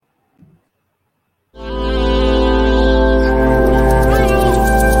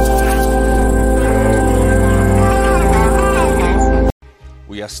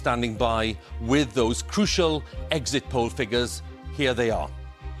just standing by with those crucial exit poll figures. Here they are.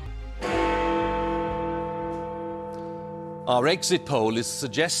 Our exit poll is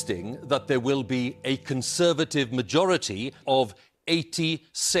suggesting that there will be a Conservative majority of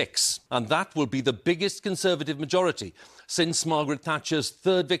 86, and that will be the biggest Conservative majority since Margaret Thatcher's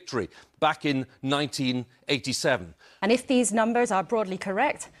third victory back in 1987. And if these numbers are broadly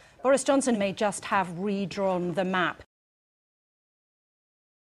correct, Boris Johnson may just have redrawn the map.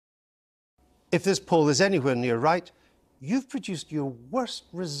 If this poll is anywhere near right, you've produced your worst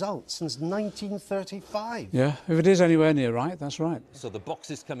result since 1935. Yeah, if it is anywhere near right, that's right. So the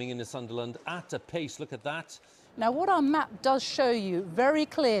boxes coming into Sunderland at a pace. Look at that. Now, what our map does show you very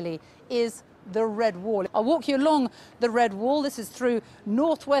clearly is the Red Wall. I'll walk you along the Red Wall. This is through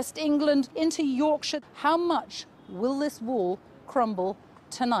northwest England into Yorkshire. How much will this wall crumble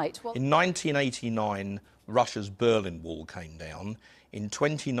tonight? Well, in 1989, Russia's Berlin Wall came down. In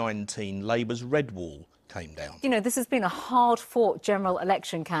 2019, Labour's Red Wall came down. You know, this has been a hard-fought general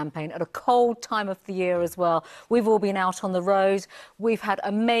election campaign at a cold time of the year as well. We've all been out on the road. We've had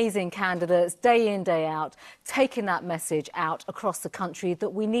amazing candidates day in, day out, taking that message out across the country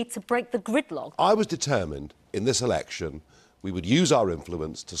that we need to break the gridlock. I was determined in this election we would use our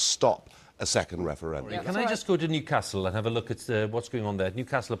influence to stop a second referendum. Can I just go to Newcastle and have a look at what's going on there?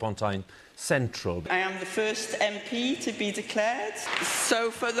 Newcastle upon Tyne Central. I am the first MP to be declared. So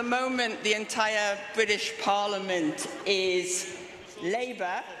for the moment, the entire British Parliament is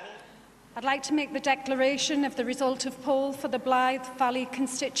Labour. I'd like to make the declaration of the result of poll for the Blythe Valley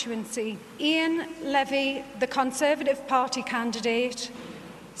constituency. Ian Levy, the Conservative Party candidate,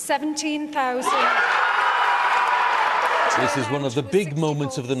 17,000... This is one of the big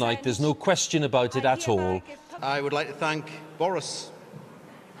moments of the night. There's no question about it at all. I would like to thank Boris,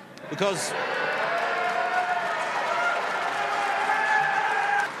 because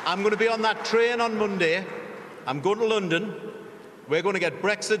I'm going to be on that train on Monday. I'm going to London. We're going to get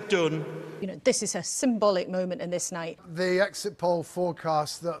Brexit done. you know, this is a symbolic moment in this night. The exit poll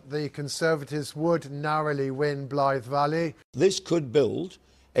forecast that the Conservatives would narrowly win Blythe Valley. This could build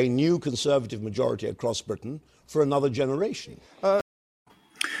a new Conservative majority across Britain for another generation.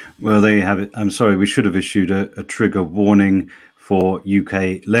 Well, there you have it. I'm sorry, we should have issued a trigger warning for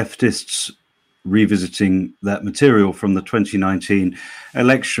UK leftists revisiting that material from the 2019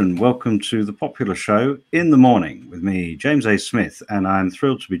 election. Welcome to the Popular Show in the morning with me, James A. Smith, and I'm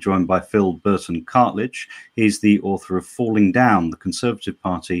thrilled to be joined by Phil Burton-Cartledge. He's the author of Falling Down, the Conservative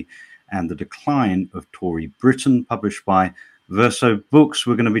Party and the Decline of Tory Britain, published by Verso Books.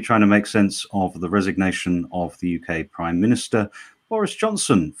 We're going to be trying to make sense of the resignation of the UK Prime Minister, Boris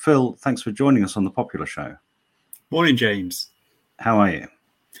Johnson. Phil, thanks for joining us on the Popular Show. Morning, James. How are you?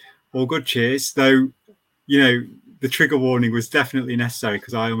 All good, cheers. Though, you know, the trigger warning was definitely necessary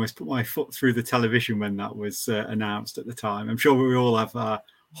because I almost put my foot through the television when that was announced at the time. I'm sure we all have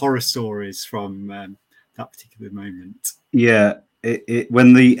horror stories from that particular moment. Yeah.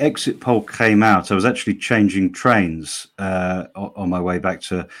 When the exit poll came out, I was actually changing trains on my way back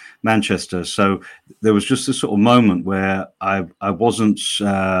to Manchester. So there was just this sort of moment where I wasn't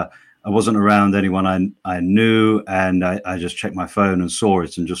around anyone I knew, and I just checked my phone and saw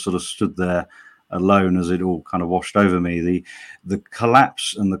it and just sort of stood there alone as it all kind of washed over me. The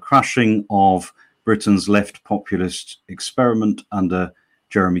collapse and the crushing of Britain's left populist experiment under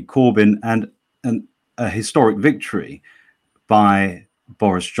Jeremy Corbyn, and a historic victory by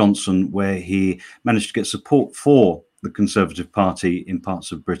Boris Johnson, where he managed to get support for the Conservative Party in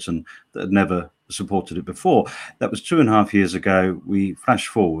parts of Britain that had never supported it before. That was 2.5 years ago. We flash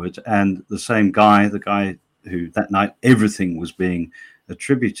forward, and the same guy, the guy who that night everything was being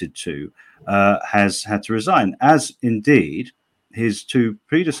attributed to, has had to resign, as indeed his two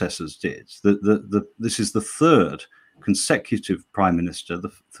predecessors did. This is the third consecutive Prime Minister,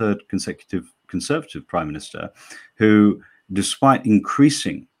 the third consecutive Conservative Prime Minister, who, despite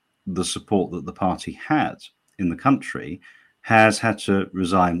increasing the support that the party had in the country, has had to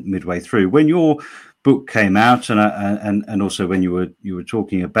resign midway through. When your book came out, and also when you were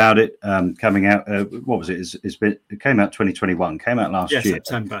talking about it coming out, what was it? It came out 2021, came out last year.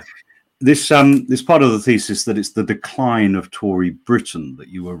 September. This part of the thesis that it's the decline of Tory Britain that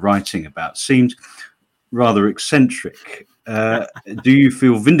you were writing about seemed rather eccentric. Do you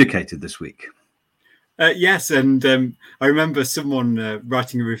feel vindicated this week? Yes, and I remember someone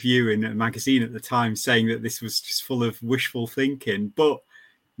writing a review in a magazine at the time saying that this was just full of wishful thinking. But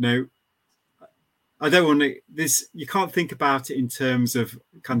no, I don't want to. You can't think about it in terms of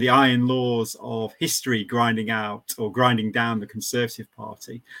kind of the iron laws of history grinding out or grinding down the Conservative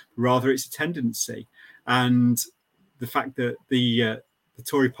Party. Rather, it's a tendency, and the fact that the the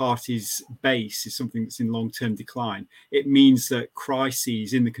Tory party's base is something that's in long-term decline, it means that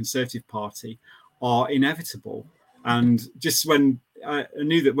crises in the Conservative Party are inevitable. And just when I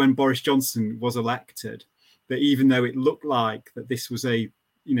knew that when Boris Johnson was elected, that even though it looked like that this was a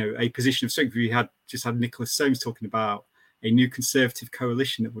position of strength, we had Nicholas Soames talking about a new Conservative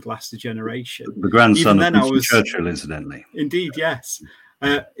coalition that would last a generation. The grandson of Winston Churchill, incidentally. Indeed, yes.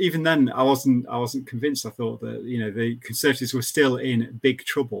 Even then, I wasn't convinced. I thought that the Conservatives were still in big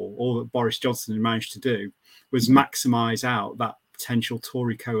trouble. All that Boris Johnson had managed to do was maximise out that potential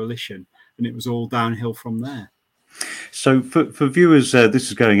Tory coalition, and it was all downhill from there. So for viewers, this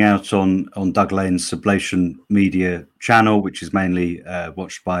is going out on Doug Lane's Sublation Media channel, which is mainly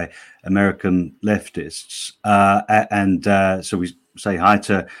watched by American leftists. So we say hi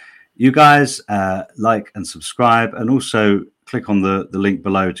to you guys, like and subscribe, and also click on the link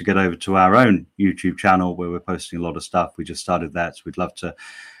below to get over to our own YouTube channel where we're posting a lot of stuff. We just started that, so we'd love to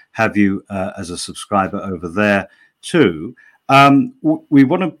have you as a subscriber over there too. We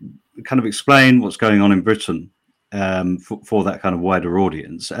want to kind of explain what's going on in Britain for that kind of wider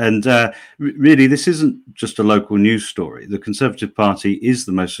audience. And really, this isn't just a local news story. The Conservative Party is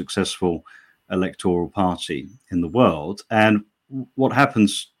the most successful electoral party in the world. And what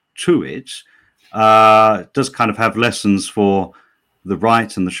happens to it does kind of have lessons for the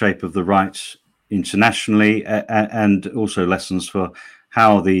right and the shape of the right internationally, and also lessons for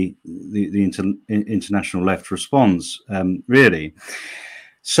how the international left responds, really.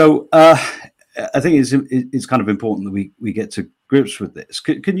 So I think it's kind of important that we get to grips with this.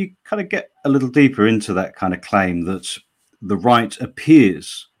 Can you kind of get a little deeper into that kind of claim that the right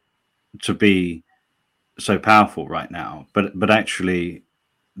appears to be so powerful right now, but actually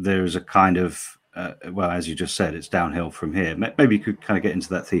there is a kind of well, as you just said, it's downhill from here. Maybe you could kind of get into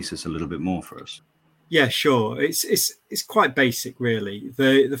that thesis a little bit more for us. Yeah, sure. It's quite basic, really.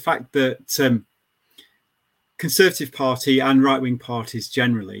 The fact that Conservative Party and right-wing parties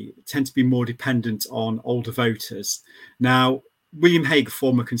generally tend to be more dependent on older voters. Now, William Hague,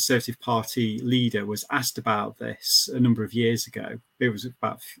 former Conservative Party leader, was asked about this a number of years ago. It was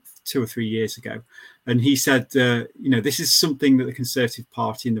about 2 or 3 years ago. And he said, this is something that the Conservative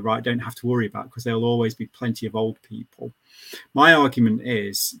Party and the right don't have to worry about because there'll always be plenty of old people. My argument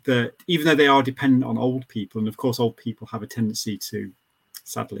is that even though they are dependent on old people, and of course old people have a tendency to,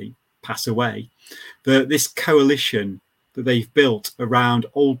 sadly, pass away, that this coalition that they've built around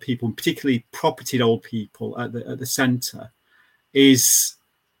old people, and particularly propertied old people at the centre, is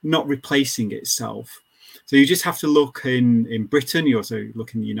not replacing itself. So you just have to look in Britain, you also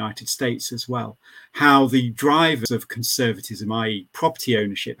look in the United States as well, how the drivers of conservatism, i.e. property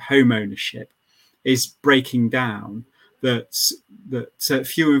ownership, home ownership, is breaking down, that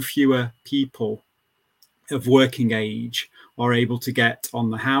fewer and fewer people of working age are able to get on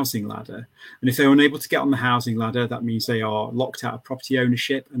the housing ladder. And if they're unable to get on the housing ladder, that means they are locked out of property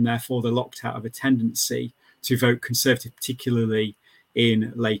ownership, and therefore they're locked out of a tendency to vote Conservative, particularly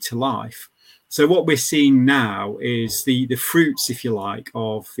in later life. So what we're seeing now is the fruits, if you like,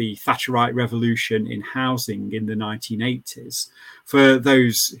 of the Thatcherite revolution in housing in the 1980s. For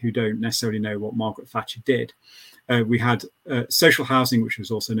those who don't necessarily know what Margaret Thatcher did, we had social housing, which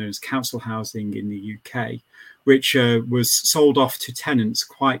was also known as council housing in the UK, which was sold off to tenants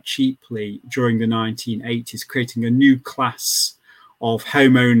quite cheaply during the 1980s, creating a new class of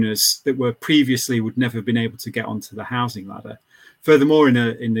homeowners that were previously would never have been able to get onto the housing ladder. Furthermore,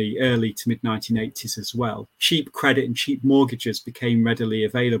 in the early to mid-1980s as well, cheap credit and cheap mortgages became readily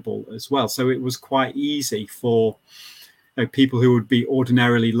available as well. So it was quite easy for people who would be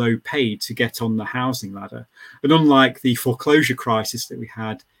ordinarily low paid to get on the housing ladder. And unlike the foreclosure crisis that we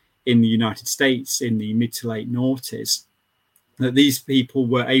had in the United States in the mid to late noughties, that these people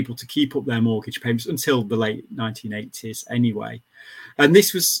were able to keep up their mortgage payments until the late 1980s anyway. And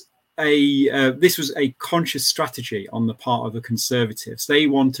this was a conscious strategy on the part of the Conservatives. They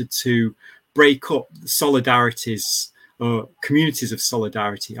wanted to break up the solidarities, or communities of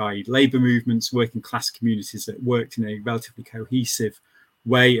solidarity, i.e. labour movements, working class communities that worked in a relatively cohesive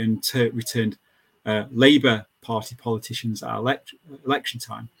way and returned Labour Party politicians at election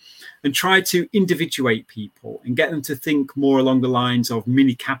time, and tried to individuate people and get them to think more along the lines of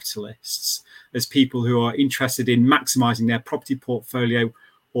mini capitalists, as people who are interested in maximising their property portfolio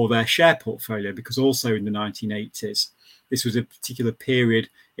or their share portfolio, because also in the 1980s, this was a particular period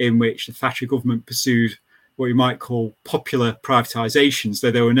in which the Thatcher government pursued what you might call popular privatisations,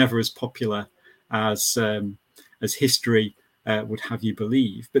 though they were never as popular as history would have you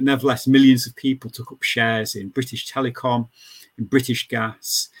believe. But nevertheless, millions of people took up shares in British Telecom, in British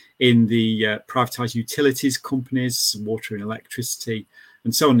Gas, in the privatised utilities companies, water and electricity,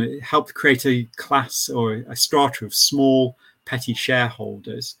 and so on. It helped create a class or a strata of small petty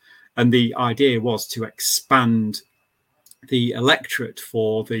shareholders. And the idea was to expand the electorate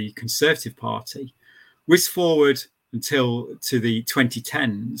for the Conservative Party. Whisk forward until to the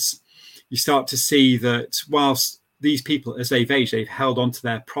 2010s, you start to see that whilst these people, as they've aged, they've held on to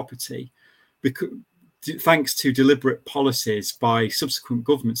their property, because, thanks to deliberate policies by subsequent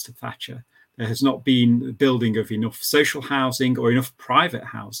governments to Thatcher, there has not been the building of enough social housing or enough private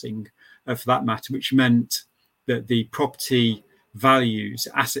housing, for that matter, which meant that the property values,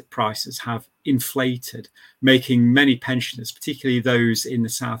 asset prices have inflated, making many pensioners, particularly those in the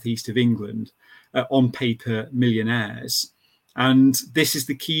southeast of England, on paper millionaires. And this is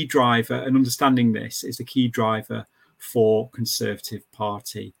the key driver, and understanding this is the key driver for Conservative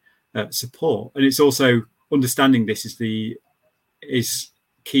Party support. And it's also understanding this is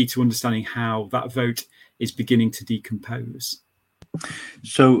key to understanding how that vote is beginning to decompose.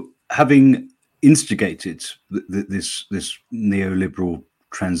 So, having instigated this neoliberal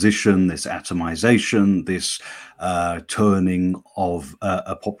transition, this atomization, this turning of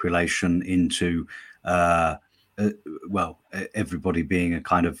a population into well, everybody being a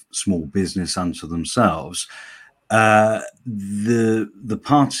kind of small business unto themselves, the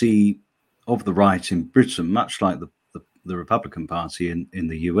party of the right in Britain, much like the Republican Party in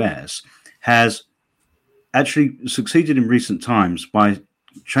the US, has actually succeeded in recent times by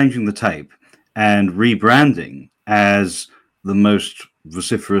changing the tape and rebranding as the most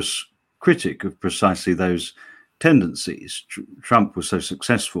vociferous critic of precisely those tendencies. Trump was so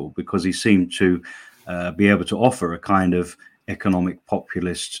successful because he seemed to be able to offer a kind of economic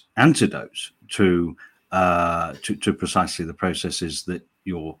populist antidote to precisely the processes that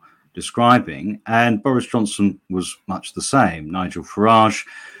you're describing. And Boris Johnson was much the same. Nigel Farage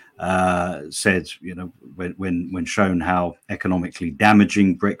said, you know, when shown how economically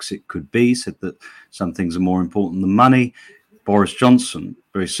damaging Brexit could be, said that some things are more important than money. Boris Johnson,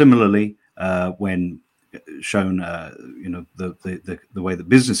 very similarly, when shown, you know, the way that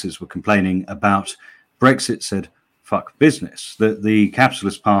businesses were complaining about Brexit, said, "Fuck business." The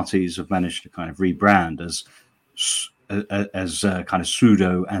capitalist parties have managed to kind of rebrand as kind of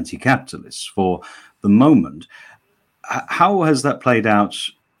pseudo anti-capitalists for the moment. How has that played out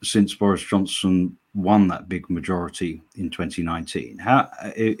since Boris Johnson won that big majority in 2019? How,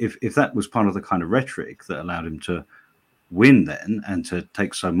 if that was part of the kind of rhetoric that allowed him to win then and to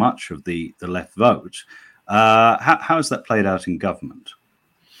take so much of the left vote, how has that played out in government?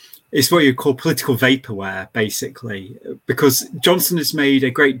 It's what you call political vaporware, basically, because Johnson has made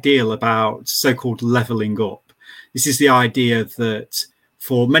a great deal about so-called levelling up. This is the idea that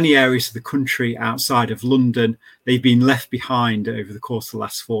for many areas of the country outside of London, they've been left behind over the course of the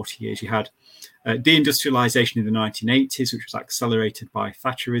last 40 years. You had deindustrialisation in the 1980s, which was accelerated by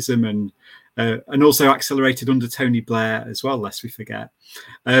Thatcherism and also accelerated under Tony Blair as well, lest we forget.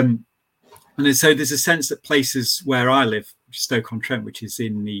 And so there's a sense that places where I live, Stoke-on-Trent, which is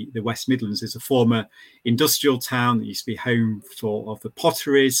in the West Midlands, is a former industrial town that used to be home of the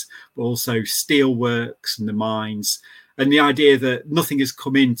potteries, but also steelworks and the mines. And the idea that nothing has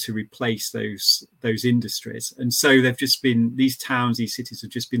come in to replace those industries. And so they've just been, these towns, these cities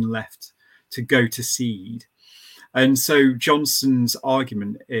have just been left to go to seed. And so Johnson's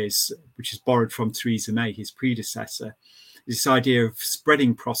argument is, which is borrowed from Theresa May, his predecessor, this idea of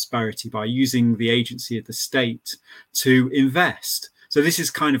spreading prosperity by using the agency of the state to invest. So this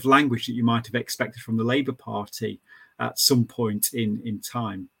is kind of language that you might have expected from the Labour Party at some point in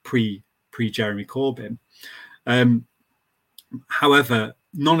time, pre-Jeremy Corbyn. However,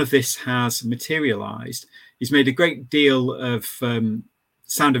 none of this has materialised. He's made a great deal of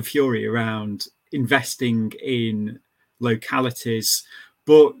sound and fury around investing in localities,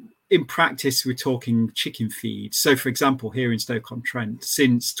 but in practice, we're talking chicken feed. So, for example, here in Stoke-on-Trent,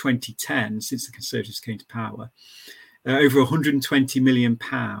 since 2010, since the Conservatives came to power, over £120 million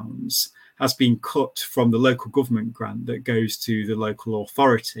has been cut from the local government grant that goes to the local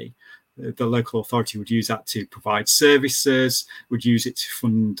authority. The local authority would use that to provide services, would use it to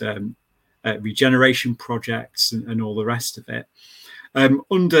fund regeneration projects and all the rest of it.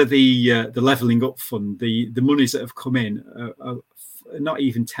 Under the Levelling Up Fund, the monies that have come in are not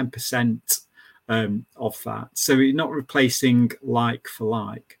even 10% of that. So we're not replacing like for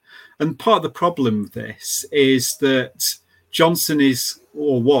like. And part of the problem with this is that Johnson is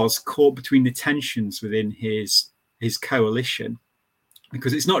or was caught between the tensions within his coalition,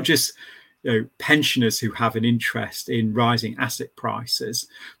 because it's not just pensioners who have an interest in rising asset prices,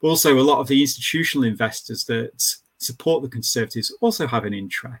 but also a lot of the institutional investors that support the Conservatives also have an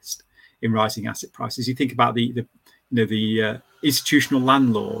interest in rising asset prices. You think about the the institutional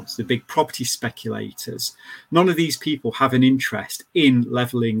landlords, the big property speculators, none of these people have an interest in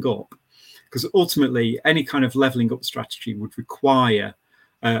levelling up, because ultimately any kind of levelling up strategy would require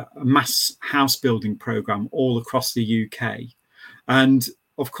a mass house building programme all across the UK. And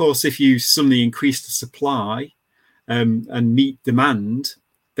of course, if you suddenly increase the supply and meet demand,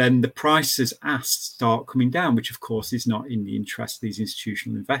 then the prices asked start coming down, which of course is not in the interest of these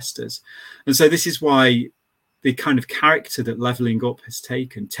institutional investors. And so this is why the kind of character that levelling up has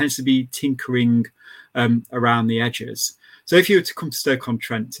taken tends to be tinkering around the edges. So if you were to come to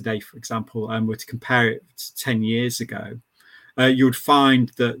Stoke-on-Trent today, for example, and were to compare it to 10 years ago, you would find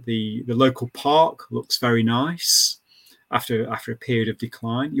that the local park looks very nice after a period of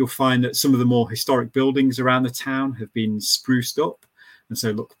decline. You'll find that some of the more historic buildings around the town have been spruced up and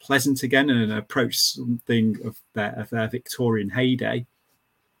so look pleasant again and approach something of their Victorian heyday.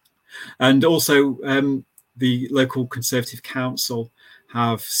 And also the local Conservative Council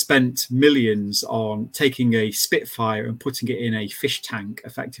have spent millions on taking a Spitfire and putting it in a fish tank,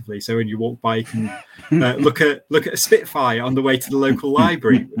 effectively. So when you walk by, you can look at a Spitfire on the way to the local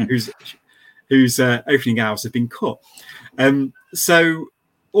library, whose opening hours have been cut. So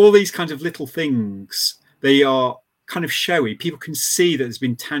all these kinds of little things, they are kind of showy. People can see that there's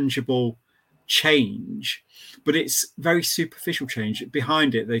been tangible change, but it's very superficial change.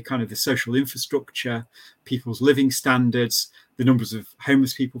 Behind it, the social infrastructure, people's living standards, the numbers of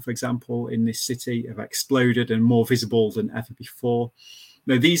homeless people, for example, in this city have exploded and more visible than ever before.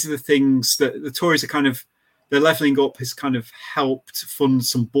 Now, these are the things that the Tories are their levelling up has kind of helped fund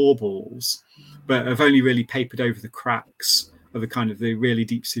some baubles, but have only really papered over the cracks of the really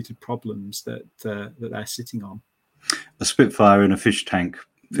deep-seated problems that they're sitting on. A Spitfire in a fish tank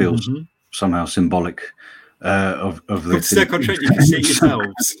feels somehow symbolic of the. Stoke-on-Trent, you can see it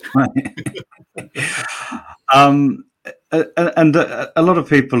yourselves. And a lot of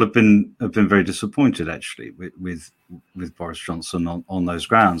people have been very disappointed actually with Boris Johnson on those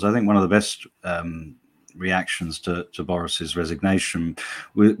grounds. I think one of the best reactions to Boris's resignation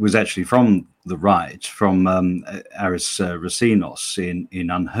was actually from the right, from Aris Racinos in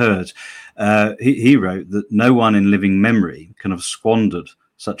Unheard. He wrote that no one in living memory can have squandered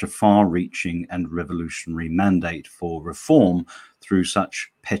such a far-reaching and revolutionary mandate for reform through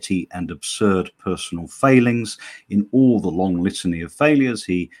such petty and absurd personal failings. In all the long litany of failures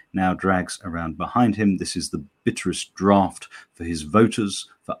he now drags around behind him, this is the bitterest draught for his voters,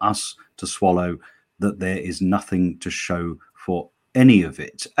 for us to swallow, that there is nothing to show for any of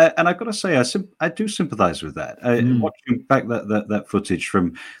it. And I've got to say, I do sympathise with that. Watching back that footage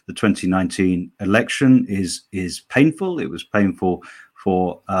from the 2019 election is painful. It was painful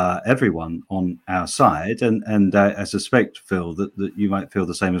for everyone on our side. And I suspect, Phil, that you might feel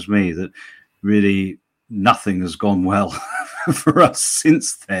the same as me, that really nothing has gone well for us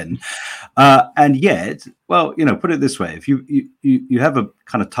since then. And yet, well, put it this way, if you have a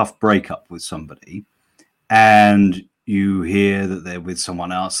kind of tough breakup with somebody and you hear that they're with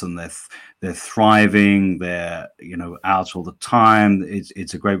someone else and they're thriving, they're out all the time,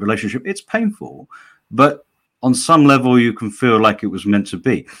 it's a great relationship, it's painful, but on some level you can feel like it was meant to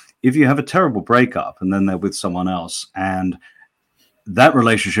be. If you have a terrible breakup and then they're with someone else and that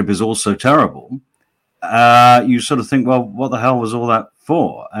relationship is also terrible, you sort of think, well, what the hell was all that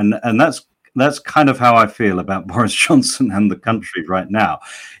for? And that's kind of how I feel about Boris Johnson and the country right now.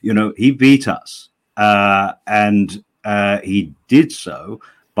 He beat us, and he did so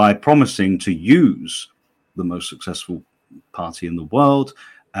by promising to use the most successful party in the world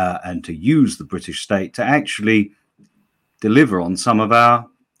and to use the British state to actually deliver on some of our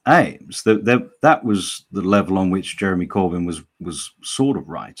aims. That was the level on which Jeremy Corbyn was sort of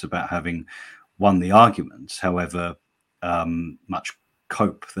right about having won the argument, however much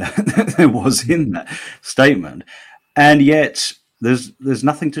cope there was in that statement. And yet there's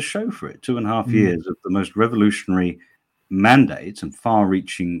nothing to show for it. 2.5 years of the most revolutionary mandate and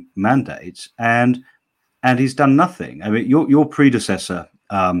far-reaching mandate, and he's done nothing. I mean, your predecessor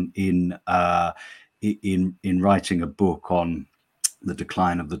in writing a book on the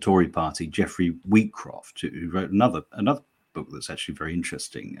decline of the Tory party, Geoffrey Wheatcroft, who wrote another book that's actually very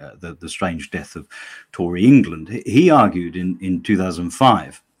interesting, the Strange Death of Tory England. He argued in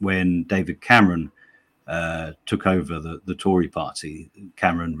 2005, when David Cameron took over the Tory party,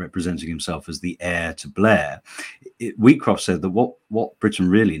 Cameron representing himself as the heir to Blair, Wheatcroft said that what Britain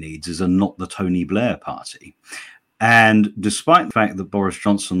really needs is a not the Tony Blair party. And despite the fact that Boris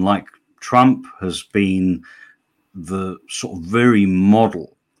Johnson, like Trump, has been the sort of very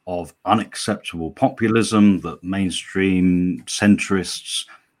model of unacceptable populism that mainstream centrists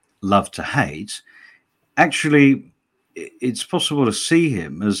love to hate, actually it's possible to see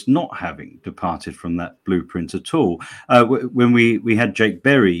him as not having departed from that blueprint at all. When we had Jake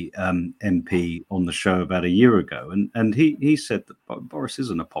Berry, MP, on the show about a year ago, and he said that Boris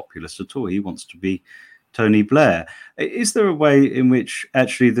isn't a populist at all. He wants to be Tony Blair. Is there a way in which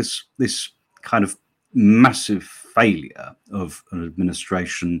actually this kind of massive failure of an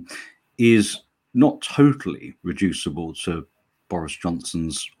administration is not totally reducible to Boris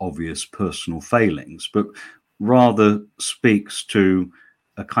Johnson's obvious personal failings, but rather speaks to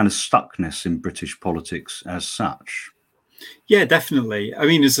a kind of stuckness in British politics as such? Yeah, definitely. I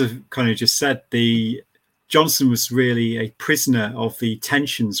mean, as I've kind of just said, Johnson was really a prisoner of the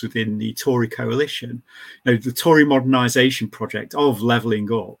tensions within the Tory coalition. The Tory modernisation project of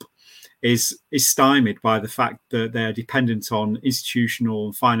levelling up is stymied by the fact that they're dependent on institutional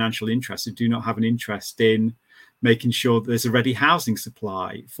and financial interests who do not have an interest in making sure that there's a ready housing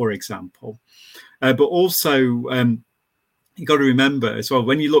supply, for example. But also, you've got to remember as well,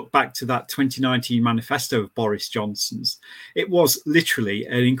 when you look back to that 2019 manifesto of Boris Johnson's, it was literally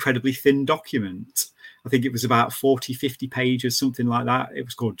an incredibly thin document. I think it was about 40, 50 pages, something like that. It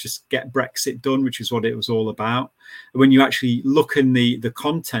was called Just Get Brexit Done, which is what it was all about. And when you actually look in the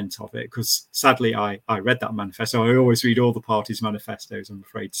content of it, because sadly I read that manifesto. I always read all the parties' manifestos, I'm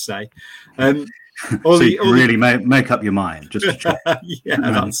afraid to say. So you can really make up your mind, just to check. Yeah,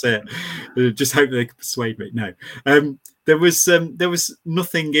 that's it. Just hope they can persuade me. No. There was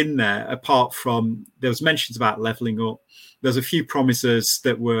nothing in there apart from there was mentions about levelling up. There's a few promises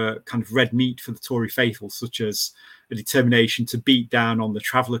that were kind of red meat for the Tory faithful, such as a determination to beat down on the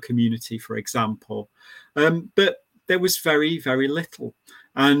traveller community, for example. But there was very, very little.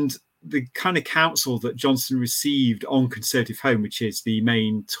 And the kind of counsel that Johnson received on Conservative Home, which is the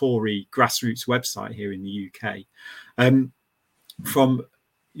main Tory grassroots website here in the UK, from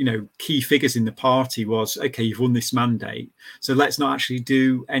key figures in the party was, okay, you've won this mandate, so let's not actually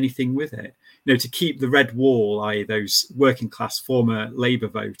do anything with it. To keep the red wall, i.e. those working class former Labour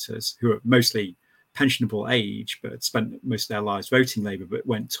voters who are mostly pensionable age but had spent most of their lives voting Labour but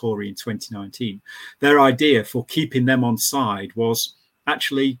went Tory in 2019. Their idea for keeping them on side was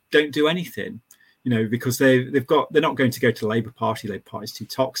actually don't do anything, because they're not going to go to the Labour Party. Labour Party is too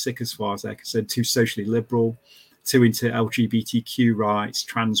toxic as far as they're concerned, too socially liberal, too into LGBTQ rights,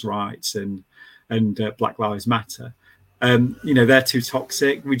 trans rights, and Black Lives Matter. They're too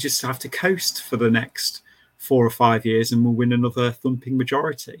toxic. We just have to coast for the next 4 or 5 years and we'll win another thumping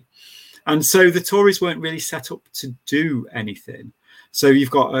majority. And so the Tories weren't really set up to do anything. So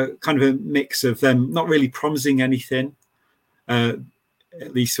you've got a kind of a mix of them not really promising anything, at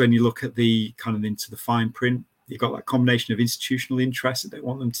least when you look at the kind of into the fine print. You've got that combination of institutional interests that don't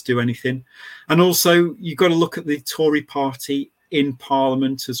want them to do anything. And also you've got to look at the Tory party in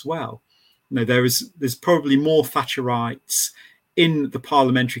Parliament as well. There's probably more Thatcherites in the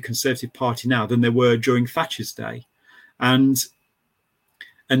Parliamentary Conservative Party now than there were during Thatcher's day. And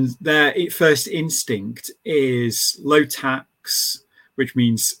their first instinct is low tax, which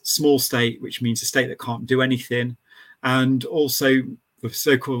means small state, which means a state that can't do anything. And also the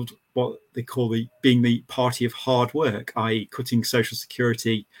so-called, what they call being the party of hard work, i.e. cutting social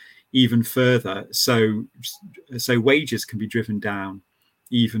security even further. So wages can be driven down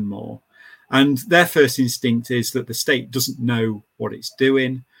even more. And their first instinct is that the state doesn't know what it's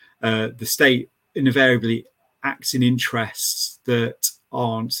doing. The state invariably acts in interests that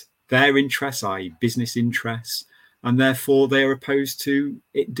aren't their interests, i.e. business interests, and therefore they are opposed to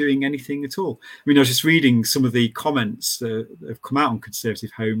it doing anything at all. I mean, I was just reading some of the comments that have come out on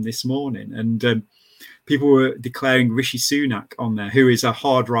Conservative Home this morning, and people were declaring Rishi Sunak on there, who is a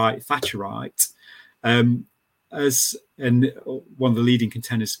hard right Thatcherite, as one of the leading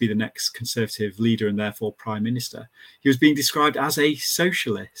contenders to be the next Conservative leader and therefore Prime Minister. He was being described as a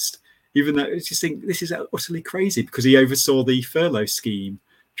socialist, even though I just think this is utterly crazy because he oversaw the furlough scheme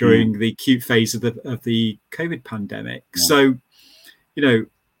during the acute phase of the COVID pandemic. So,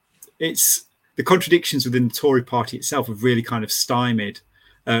 it's the contradictions within the Tory party itself have really kind of stymied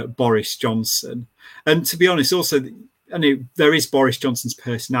Boris Johnson. And to be honest, also, I know there is Boris Johnson's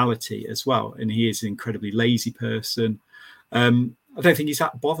personality as well, and he is an incredibly lazy person. I don't think he's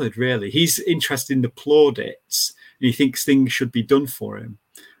that bothered, really. He's interested in the plaudits, and he thinks things should be done for him.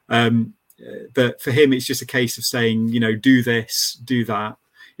 But for him, it's just a case of saying, do this, do that.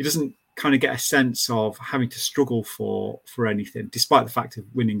 He doesn't kind of get a sense of having to struggle for anything, despite the fact of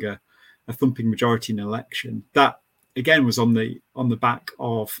winning a thumping majority in an election. That, again, was on the back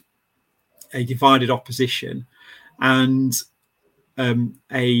of a divided opposition and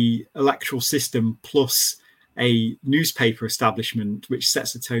a electoral system plus a newspaper establishment which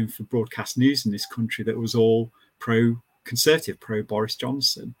sets the tone for broadcast news in this country that was all pro-Conservative, pro-Boris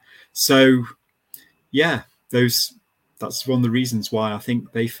Johnson. So, yeah, that's one of the reasons why I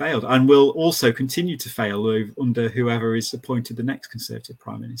think they failed, and will also continue to fail under whoever is appointed the next Conservative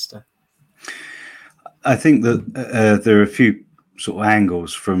Prime Minister. I think that there are a few sort of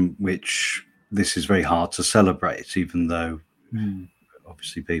angles from which this is very hard to celebrate, even though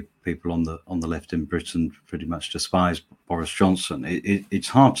obviously people on the left in Britain pretty much despise Boris Johnson. It's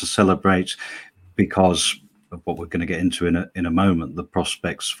hard to celebrate because of what we're going to get into in a moment, the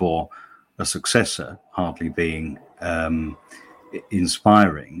prospects for a successor hardly being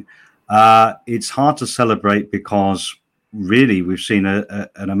inspiring. It's hard to celebrate because really we've seen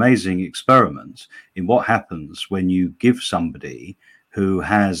an amazing experiment in what happens when you give somebody who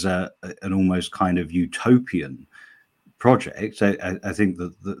has an almost kind of utopian project. I think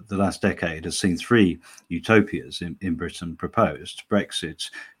that the last decade has seen 3 utopias in Britain proposed: Brexit,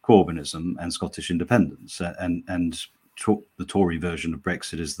 Corbynism, and Scottish independence. And the Tory version of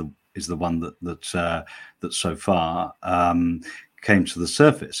Brexit is the one that so far came to the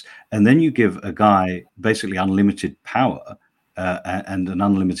surface. And then you give a guy basically unlimited power and an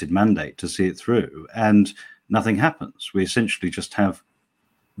unlimited mandate to see it through, and nothing happens. We essentially just have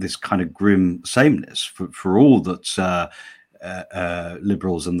this kind of grim sameness for all that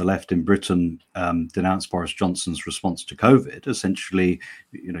Liberals and the left in Britain denounced Boris Johnson's response to COVID. Essentially,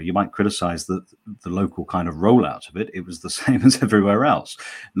 you might criticize the local kind of rollout of it. It was the same as everywhere else.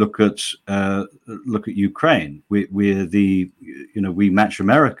 Look at Ukraine. We match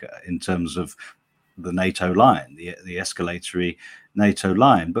America in terms of the NATO line, the escalatory NATO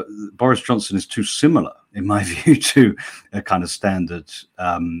line. But Boris Johnson is too similar, in my view, to a kind of standard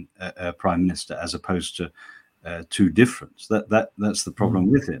prime minister, as opposed to too different. That's the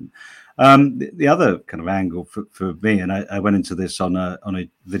problem with him. The other kind of angle for me, and I went into this on a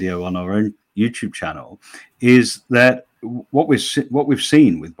video on our own YouTube channel, is that what we've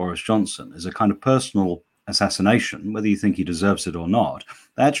seen with Boris Johnson is a kind of personal assassination, whether you think he deserves it or not.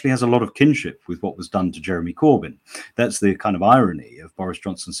 That actually has a lot of kinship with what was done to Jeremy Corbyn. That's the kind of irony of Boris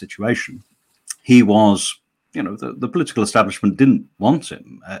Johnson's situation. He was, the political establishment didn't want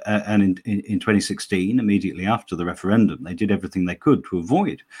him. And in 2016, immediately after the referendum, they did everything they could to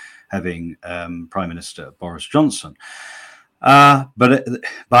avoid having Prime Minister Boris Johnson. But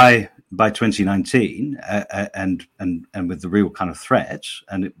by 2019, and with the real kind of threat,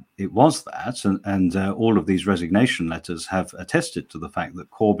 and it was that, and all of these resignation letters have attested to the fact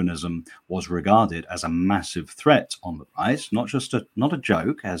that Corbynism was regarded as a massive threat on the right, not a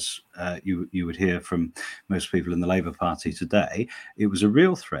joke, as you would hear from most people in the Labour Party today. It was a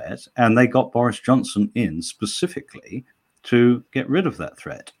real threat, and they got Boris Johnson in specifically to get rid of that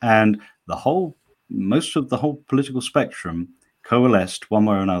threat, and most of the whole political spectrum coalesced one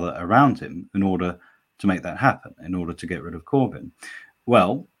way or another around him in order to make that happen, in order to get rid of Corbyn.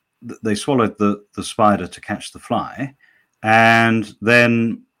 Well, they swallowed the spider to catch the fly, and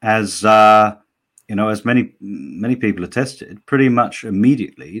then, as many people attested, pretty much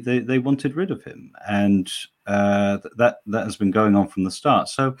immediately they wanted rid of him, and that has been going on from the start.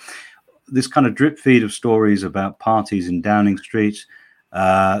 So this kind of drip feed of stories about parties in Downing Street,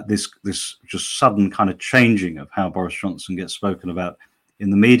 this just sudden kind of changing of how Boris Johnson gets spoken about in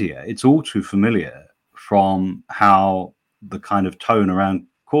the media, it's all too familiar from how the kind of tone around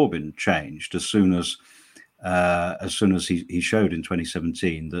Corbyn changed as soon as he showed in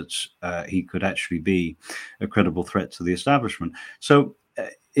 2017 that he could actually be a credible threat to the establishment. So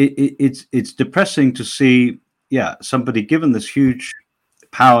it's depressing to see, somebody given this huge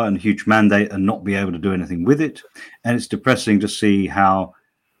power and huge mandate and not be able to do anything with it. And it's depressing to see how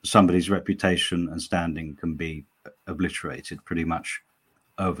somebody's reputation and standing can be obliterated pretty much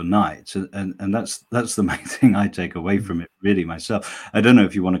overnight. And that's the main thing I take away from it, really, myself. I don't know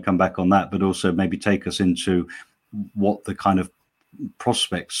if you want to come back on that, but also maybe take us into what the kind of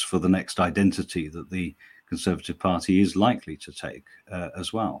prospects for the next identity that the Conservative Party is likely to take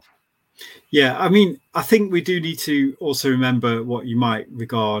as well. Yeah, I mean, I think we do need to also remember what you might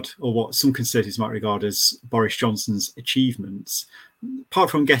regard, or what some Conservatives might regard as Boris Johnson's achievements.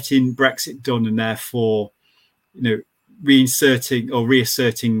 Apart from getting Brexit done and therefore, reasserting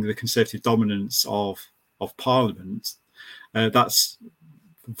the Conservative dominance of Parliament, that's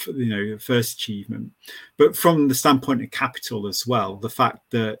the first achievement. But from the standpoint of capital as well, the fact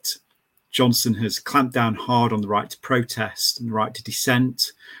that Johnson has clamped down hard on the right to protest and the right to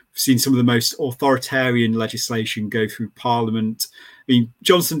dissent. We've seen some of the most authoritarian legislation go through Parliament. I mean,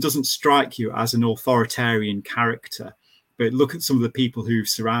 Johnson doesn't strike you as an authoritarian character, but look at some of the people who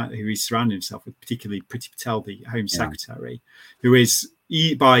he's surrounded himself with, particularly Priti Patel, the Home Secretary, who is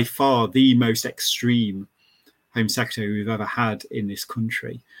by far the most extreme Home Secretary we've ever had in this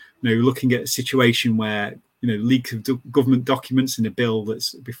country. Looking at a situation where leaks of government documents in a bill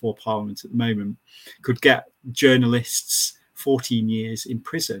that's before Parliament at the moment could get journalists 14 years in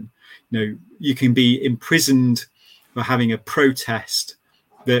prison. You can be imprisoned for having a protest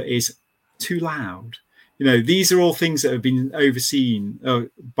that is too loud. These are all things that have been overseen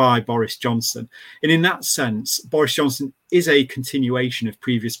by Boris Johnson. And in that sense, Boris Johnson is a continuation of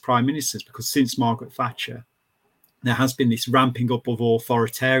previous prime ministers, because since Margaret Thatcher, there has been this ramping up of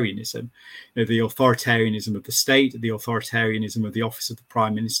authoritarianism, the authoritarianism of the state, the authoritarianism of the office of the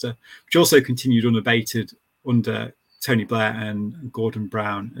prime minister, which also continued unabated under Tony Blair and Gordon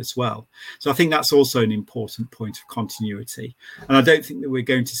Brown as well. So I think that's also an important point of continuity. And I don't think that we're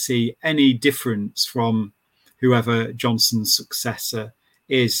going to see any difference from whoever Johnson's successor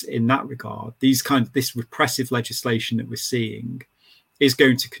is in that regard. This repressive legislation that we're seeing is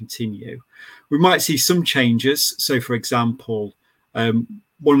going to continue. We might see some changes. So, for example,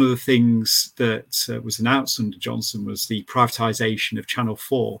 one of the things that was announced under Johnson was the privatisation of Channel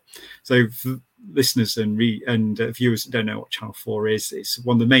 4. So, for listeners and viewers that don't know what Channel 4 is, it's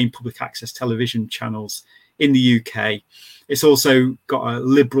one of the main public access television channels in the UK. It's also got a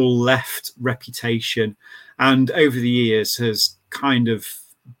liberal left reputation, and over the years has kind of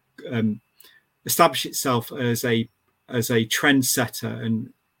established itself as a trendsetter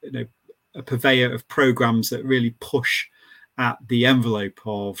and a purveyor of programs that really push at the envelope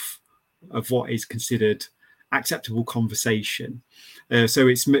of what is considered acceptable conversation. So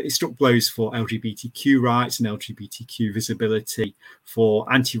it struck blows for LGBTQ rights and LGBTQ visibility,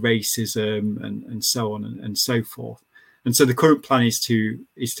 for anti-racism and so on and so forth. And so the current plan is to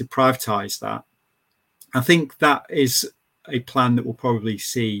privatise that. I think that is a plan that will probably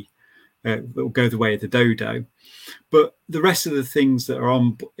see that will go the way of the dodo. But the rest of the things that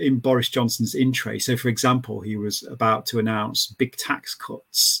are in Boris Johnson's in tray, so for example, he was about to announce big tax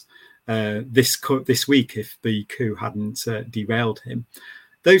cuts this week if the coup hadn't derailed him.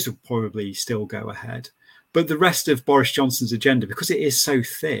 Those will probably still go ahead. But the rest of Boris Johnson's agenda, because it is so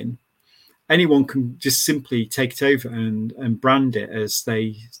thin, anyone can just simply take it over and brand it as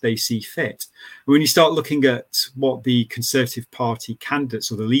they see fit. And when you start looking at what the Conservative Party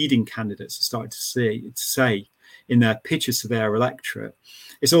candidates or the leading candidates are starting to say in their pitches to their electorate,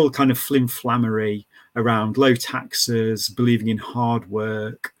 it's all kind of flim-flammery around low taxes, believing in hard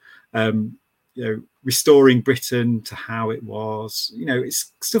work, restoring Britain to how it was.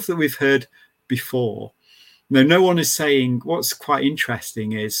 It's stuff that we've heard before. No one is saying. What's quite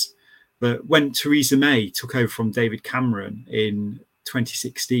interesting is that when Theresa May took over from David Cameron in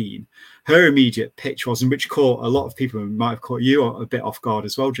 2016, her immediate pitch was, and which caught a lot of people, and might have caught you a bit off guard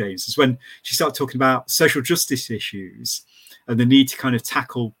as well, James, is when she started talking about social justice issues and the need to kind of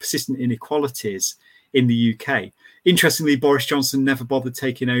tackle persistent inequalities in the UK. Interestingly, Boris Johnson never bothered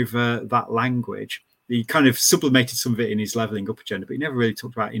taking over that language. He kind of sublimated some of it in his levelling up agenda, but he never really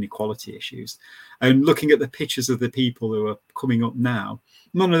talked about inequality issues. And looking at the pictures of the people who are coming up now,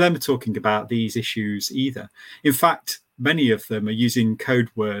 none of them are talking about these issues either. In fact, many of them are using code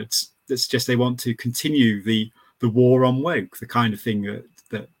words that suggest they want to continue the war on woke, the kind of thing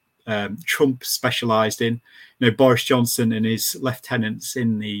that Trump specialised in. Boris Johnson and his lieutenants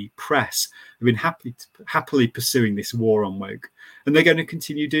in the press have been happily pursuing this war on woke. And they're going to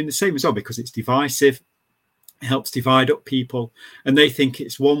continue doing the same as well, because it's divisive, it helps divide up people, and they think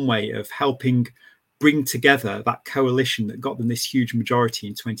it's one way of helping bring together that coalition that got them this huge majority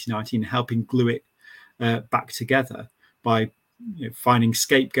in 2019, helping glue it back together by finding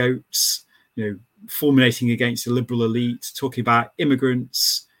scapegoats, fulminating against the liberal elite, talking about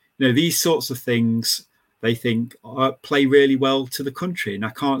immigrants. These sorts of things they think play really well to the country, and I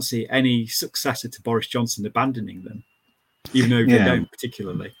can't see any successor to Boris Johnson abandoning them, even though they don't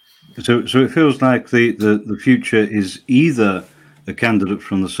particularly. So it feels like the future is either a candidate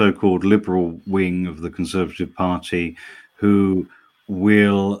from the so-called liberal wing of the Conservative Party who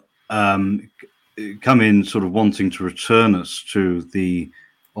will come in sort of wanting to return us to the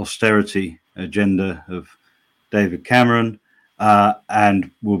austerity agenda of David Cameron, and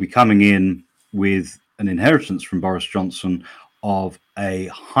will be coming in with an inheritance from Boris Johnson of a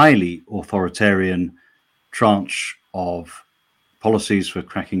highly authoritarian tranche of policies for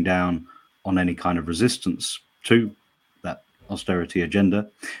cracking down on any kind of resistance to that austerity agenda,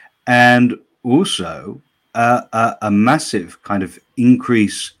 and also a massive kind of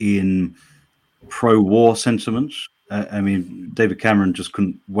increase in pro-war sentiments. I mean, David Cameron just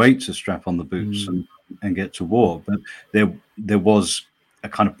couldn't wait to strap on the boots and get to war, but there was a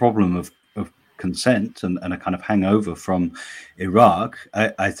kind of problem of consent and a kind of hangover from Iraq.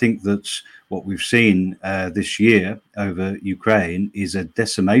 I think that what we've seen this year over Ukraine is a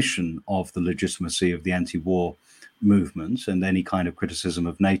decimation of the legitimacy of the anti-war movement and any kind of criticism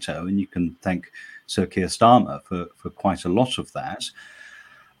of NATO. And you can thank Sir Keir Starmer for quite a lot of that.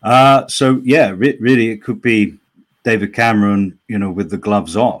 So yeah, really, it could be David Cameron, with the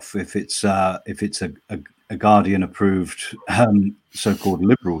gloves off, if it's a Guardian-approved so-called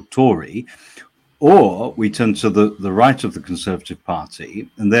liberal Tory, or we turn to the right of the Conservative Party,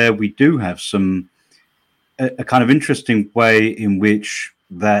 and there we do have a kind of interesting way in which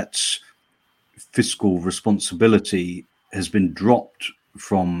that fiscal responsibility has been dropped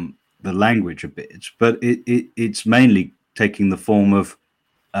from the language a bit, but it's mainly taking the form of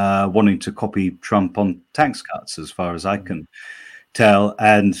wanting to copy Trump on tax cuts, as far as I can tell,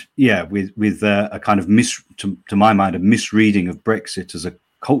 and with a kind of to my mind, a misreading of Brexit as a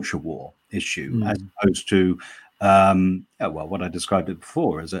culture war issue, as opposed to what I described it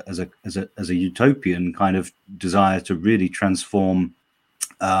before as a utopian kind of desire to really transform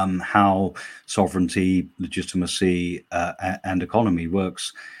how sovereignty, legitimacy, and economy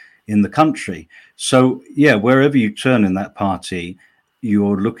works in the country. So wherever you turn in that party,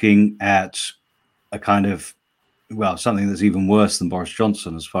 you're looking at a kind of, something that's even worse than Boris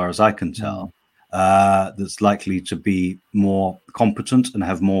Johnson, as far as I can tell, that's likely to be more competent and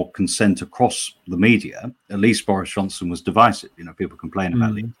have more consent across the media. At least Boris Johnson was divisive. People complain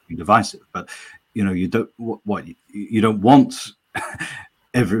about being divisive, but you don't want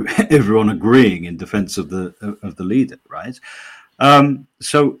everyone agreeing in defense of the leader, right? From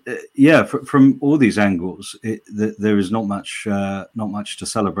all these angles, there is not much to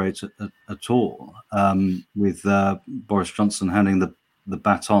celebrate at all, with Boris Johnson handing the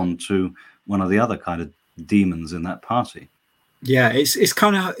baton to one of the other kind of demons in that party. Yeah,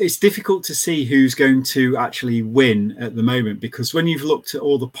 it's difficult to see who's going to actually win at the moment, because when you've looked at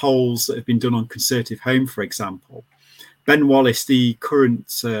all the polls that have been done on Conservative Home, for example, Ben Wallace, the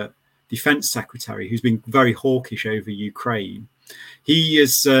current Defence Secretary, who's been very hawkish over Ukraine, he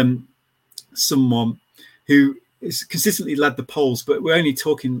is someone who has consistently led the polls, but we're only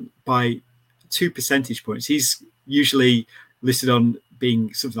talking by 2 percentage points. He's usually listed on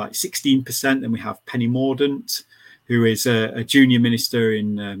being something like 16%. Then we have Penny Mordaunt, who is a junior minister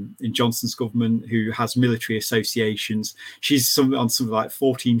in Johnson's government, who has military associations. She's on something like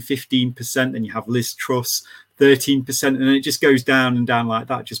 14-15%. Then you have Liz Truss, 13%, and then it just goes down and down like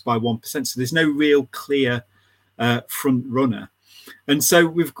that, just by 1%. So there's no real clear front runner. And so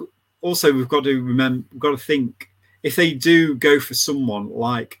we've got to think, if they do go for someone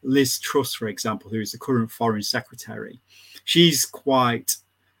like Liz Truss, for example, who is the current Foreign Secretary, she's quite,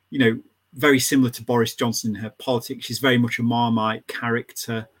 very similar to Boris Johnson in her politics. She's very much a Marmite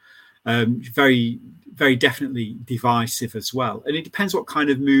character, very, very definitely divisive as well. And it depends what kind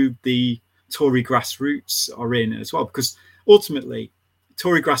of mood the Tory grassroots are in as well, because ultimately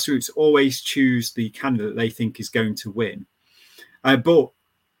Tory grassroots always choose the candidate they think is going to win. But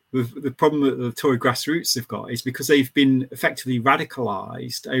the problem that the Tory grassroots have got is because they've been effectively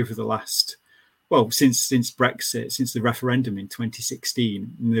radicalised over the last, since Brexit, since the referendum in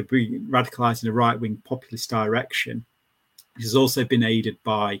 2016, and they've been radicalised in a right-wing populist direction. This has also been aided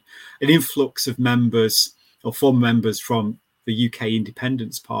by an influx of members or former members from the UK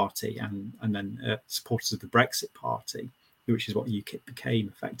Independence Party and then supporters of the Brexit Party, which is what UKIP became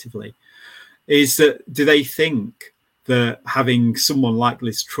effectively. Is that, do they think that having someone like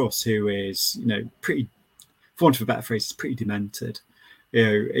Liz Truss, who is, pretty, for want of a better phrase, is pretty demented,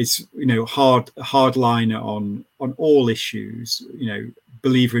 is, hardliner on all issues,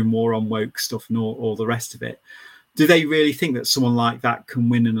 believer in war on woke stuff and all the rest of it, do they really think that someone like that can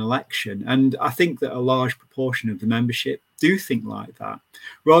win an election? And I think that a large proportion of the membership do think like that,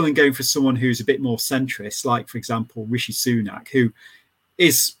 rather than going for someone who's a bit more centrist, like, for example, Rishi Sunak, who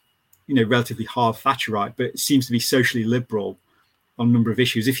is, relatively hard Thatcherite, but seems to be socially liberal on a number of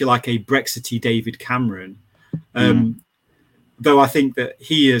issues. If you like, a Brexity David Cameron, though I think that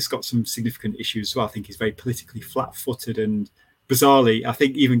he has got some significant issues as well. I think he's very politically flat-footed, and bizarrely, I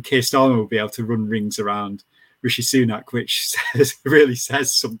think even Keir Starmer will be able to run rings around Rishi Sunak, which really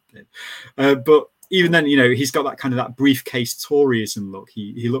says something. But even then, he's got that briefcase Toryism look.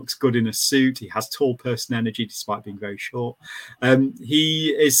 He looks good in a suit. He has tall person energy despite being very short.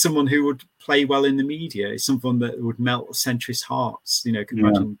 He is someone who would play well in the media. He's someone that would melt centrist hearts. Can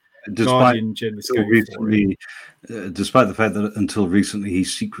imagine Guardian journalists going for it. Despite the fact that until recently he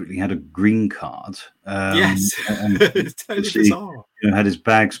secretly had a green card. Yes, and totally bizarre. Had his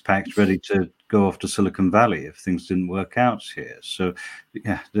bags packed, ready to go off to Silicon Valley if things didn't work out here. So,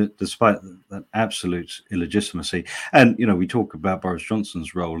 yeah, despite that absolute illegitimacy, and we talk about Boris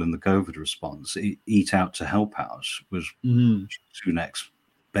Johnson's role in the COVID response. Eat out to help out was Sunak's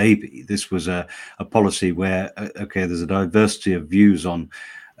baby. This was a policy where there's a diversity of views on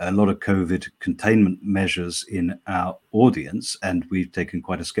a lot of COVID containment measures in our audience, and we've taken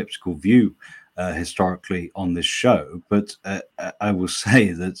quite a skeptical view historically on this show. But I will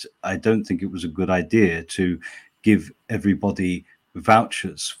say that I don't think it was a good idea to give everybody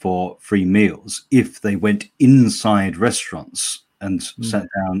vouchers for free meals if they went inside restaurants and sat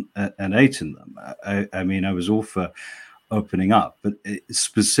down and ate in them. I mean, I was all for opening up, but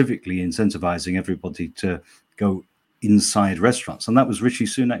specifically incentivizing everybody to go inside restaurants, and that was Rishi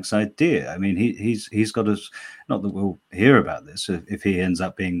Sunak's idea. I mean, he's got us. Not that we'll hear about this if he ends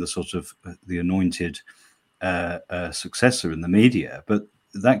up being the sort of the anointed successor in the media, but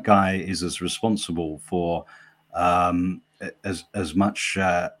that guy is as responsible for as much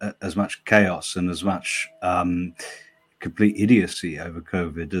chaos and as much complete idiocy over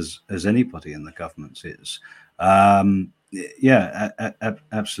COVID as anybody in the government is.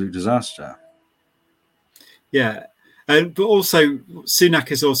 Absolute disaster. Yeah. But also, Sunak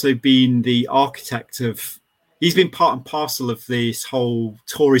has also been the architect of. He's been part and parcel of this whole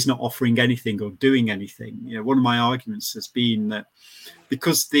Tories not offering anything or doing anything. One of my arguments has been that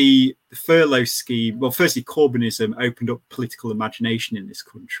because the furlough scheme, well, firstly, Corbynism opened up political imagination in this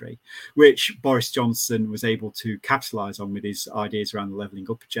country, which Boris Johnson was able to capitalise on with his ideas around the levelling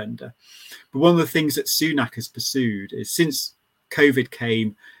up agenda. But one of the things that Sunak has pursued is, since COVID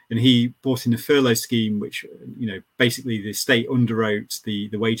came, and he brought in a furlough scheme, which, basically the state underwrote the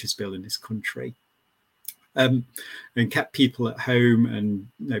wages bill in this country, and kept people at home, and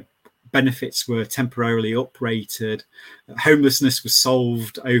benefits were temporarily uprated. Homelessness was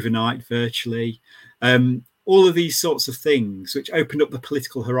solved overnight, virtually. All of these sorts of things, which opened up the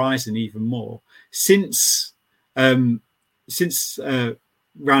political horizon even more. Since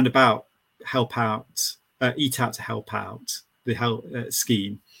roundabout help out, eat out to help out, the health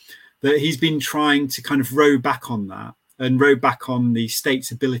scheme, that he's been trying to kind of row back on that and row back on the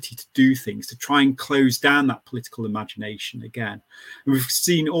state's ability to do things, to try and close down that political imagination again. And we've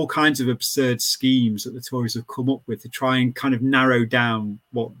seen all kinds of absurd schemes that the Tories have come up with to try and kind of narrow down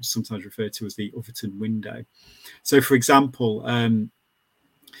what sometimes referred to as the Overton window. So, for example,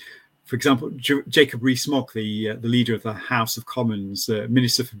 Jacob Rees-Mogg, the leader of the House of Commons,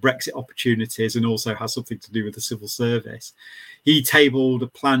 Minister for Brexit Opportunities, and also has something to do with the civil service, he tabled a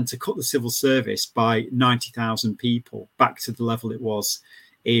plan to cut the civil service by 90,000 people back to the level it was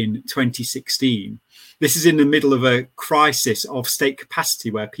in 2016. This is in the middle of a crisis of state capacity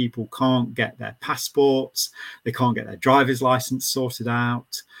where people can't get their passports, they can't get their driver's license sorted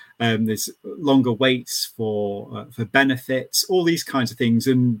out. There's longer waits for benefits, all these kinds of things.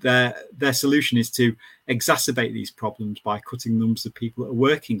 And their solution is to exacerbate these problems by cutting the numbers of people that are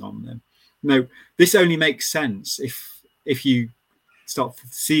working on them. No, this only makes sense if you start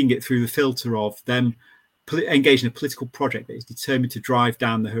seeing it through the filter of them engaged in a political project that is determined to drive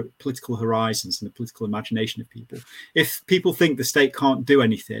down the political horizons and the political imagination of people. If people think the state can't do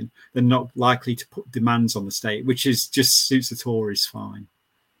anything, they're not likely to put demands on the state, which just suits the Tories fine.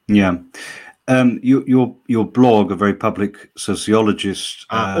 Yeah. Your blog, A Very Public Sociologist.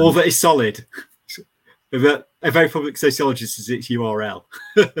 All that is solid. A Very Public Sociologist is its URL.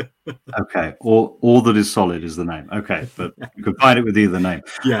 Okay. All that is solid is the name. Okay. But you can find it with either name.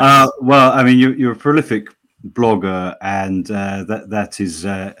 Yeah. Well, I mean, you're a prolific blogger, and that is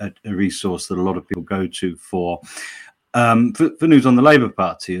a resource that a lot of people go to for news on the Labour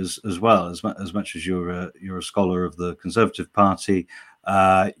Party as well. As much as you're a scholar of the Conservative Party,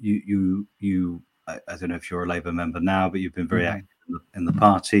 you I don't know if you're a Labour member now, but you've been very active in the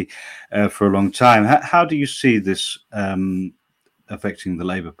party for a long time. How do you see this affecting the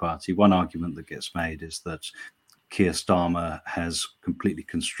Labour Party? One argument that gets made is that Keir Starmer has completely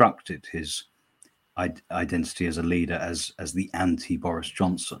constructed his identity as a leader as the anti-Boris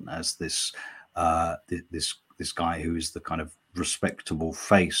Johnson, as this guy who is the kind of respectable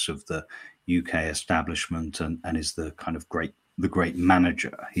face of the UK establishment and is the kind of great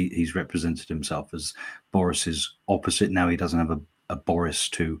manager. He's represented himself as Boris's opposite. Now he doesn't have a Boris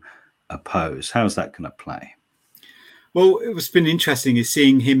to oppose. How's that going to play? Well, what's been interesting is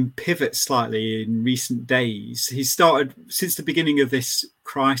seeing him pivot slightly in recent days. He started, since the beginning of this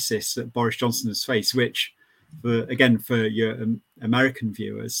crisis that Boris Johnson has faced, which for your American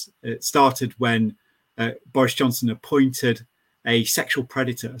viewers, it started when Boris Johnson appointed an alleged sexual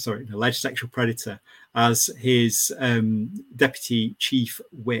predator, as his deputy chief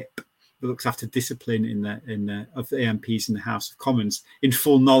whip that looks after discipline of the MPs in the House of Commons, in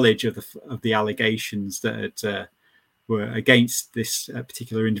full knowledge of the allegations that were against this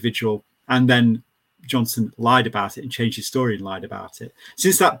particular individual. And then Johnson lied about it and changed his story and lied about it.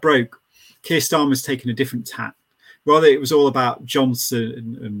 Since that broke, Keir Starmer's taken a different tack. Rather, it was all about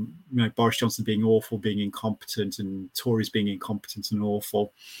Johnson and Boris Johnson being awful, being incompetent, and Tories being incompetent and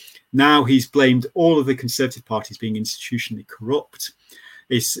awful. Now he's blamed all of the Conservative parties being institutionally corrupt.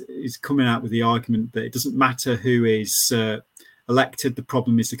 He's coming out with the argument that it doesn't matter who is elected, the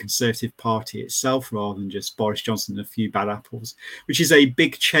problem is the Conservative Party itself, rather than just Boris Johnson and a few bad apples, which is a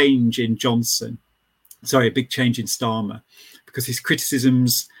big change in a big change in Starmer, because his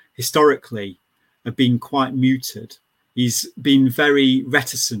criticisms historically have been quite muted. He's been very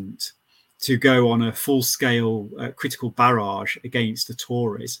reticent to go on a full-scale critical barrage against the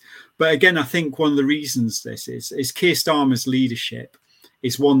Tories. But again, I think one of the reasons this is Keir Starmer's leadership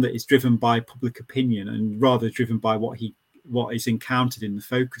is one that is driven by public opinion, and rather driven by what is encountered in the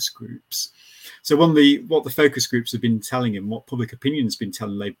focus groups. So what the focus groups have been telling him, what public opinion has been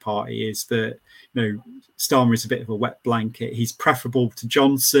telling the Labour Party, is that Starmer is a bit of a wet blanket. He's preferable to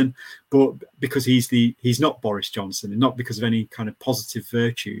Johnson, but because he's not Boris Johnson, and not because of any kind of positive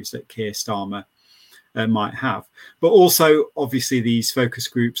virtues that Keir Starmer might have. But also, obviously, these focus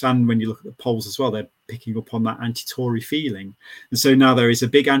groups, and when you look at the polls as well, they're picking up on that anti-Tory feeling. And so now there is a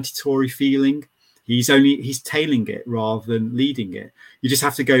big anti-Tory feeling. He's tailing it rather than leading it. You just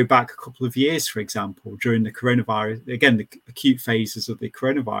have to go back a couple of years, for example, during the coronavirus, again, the acute phases of the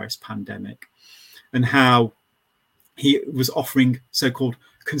coronavirus pandemic, and how he was offering so-called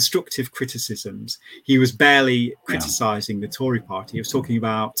constructive criticisms. He was barely criticising the Tory party. He was talking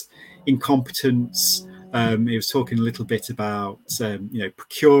about incompetence. He was talking a little bit about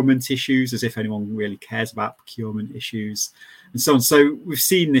procurement issues, as if anyone really cares about procurement issues, and so on. So we've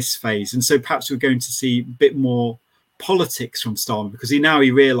seen this phase, and so perhaps we're going to see a bit more politics from Starmer, because he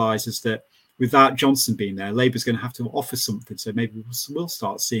realises that without Johnson being there, Labour's going to have to offer something. So maybe we'll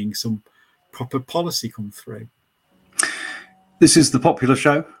start seeing some proper policy come through. This is The Popular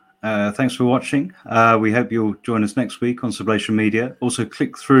Show. Thanks for watching. We hope you'll join us next week on Sublation Media. Also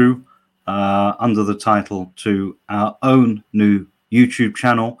click through under the title to our own new YouTube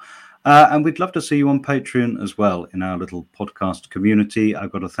channel. And we'd love to see you on Patreon as well in our little podcast community.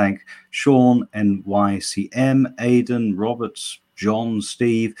 I've got to thank Sean, NYCM, Aidan, Roberts, John,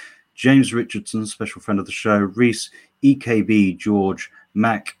 Steve, James Richardson, special friend of the show, Reese, EKB, George,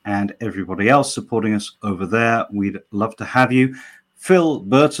 Mac, and everybody else supporting us over there. We'd love to have you. Phil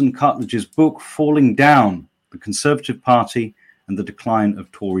Burton-Cartledge's book, Falling Down, The Conservative Party and the Decline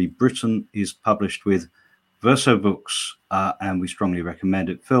of Tory Britain, is published with Verso Books, and we strongly recommend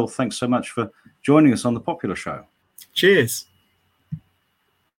it. Phil, thanks so much for joining us on The Popular Show. Cheers.